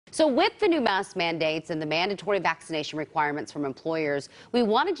So with the new mask mandates and the mandatory vaccination requirements from employers, we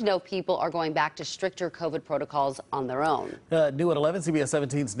wanted to know if people are going back to stricter COVID protocols on their own. New at 11, CBS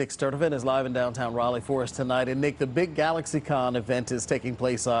 17's Nick Sturtevant is live in downtown Raleigh for us tonight. And Nick, the big GalaxyCon event is taking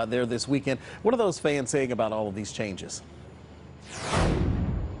place there this weekend. What are those fans saying about all of these changes?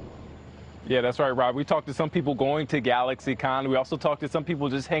 Yeah, that's right, Rob. We talked to some people going to GalaxyCon. We also talked to some people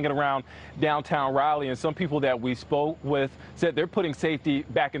just hanging around downtown Raleigh, and some people that we spoke with said they're putting safety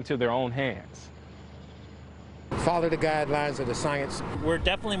back into their own hands. Follow the guidelines of the science. We're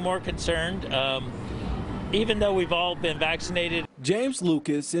definitely more concerned, even though we've all been vaccinated. James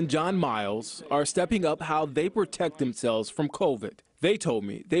Lucas and John Miles are stepping up how they protect themselves from COVID. They told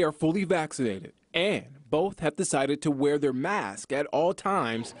me they are fully vaccinated, and both have decided to wear their mask at all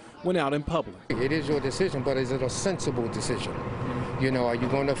times when out in public. It is your decision, but is it a sensible decision? You know, are you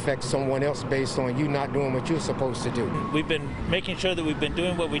going to affect someone else based on you not doing what you're supposed to do? We've been making sure that we've been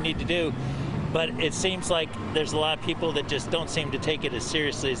doing what we need to do, but it seems like there's a lot of people that just don't seem to take it as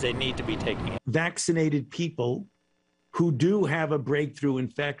seriously as they need to be taking it. Vaccinated people who do have a breakthrough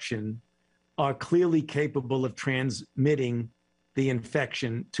infection are clearly capable of transmitting the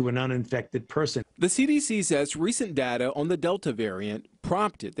infection to an uninfected person. The CDC says recent data on the Delta variant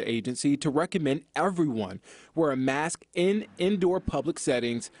prompted the agency to recommend everyone wear a mask in indoor public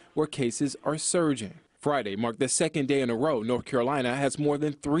settings where cases are surging. Friday marked the second day in a row North Carolina has more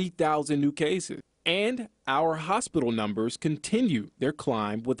than 3,000 new cases. And our hospital numbers continue their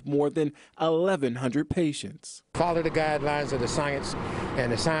climb with more than 1,100 patients. Follow the guidelines of the science, and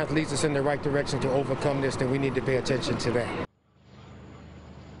the science leads us in the right direction to overcome this, then we need to pay attention to that.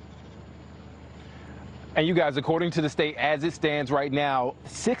 And you guys, according to the state as it stands right now,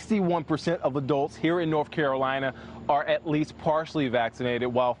 61% of adults here in North Carolina are at least partially vaccinated,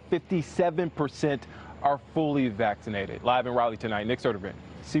 while 57% are fully vaccinated. Live in Raleigh tonight, Nick Sturtevant,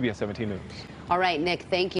 CBS 17 News. All right, Nick, thank you.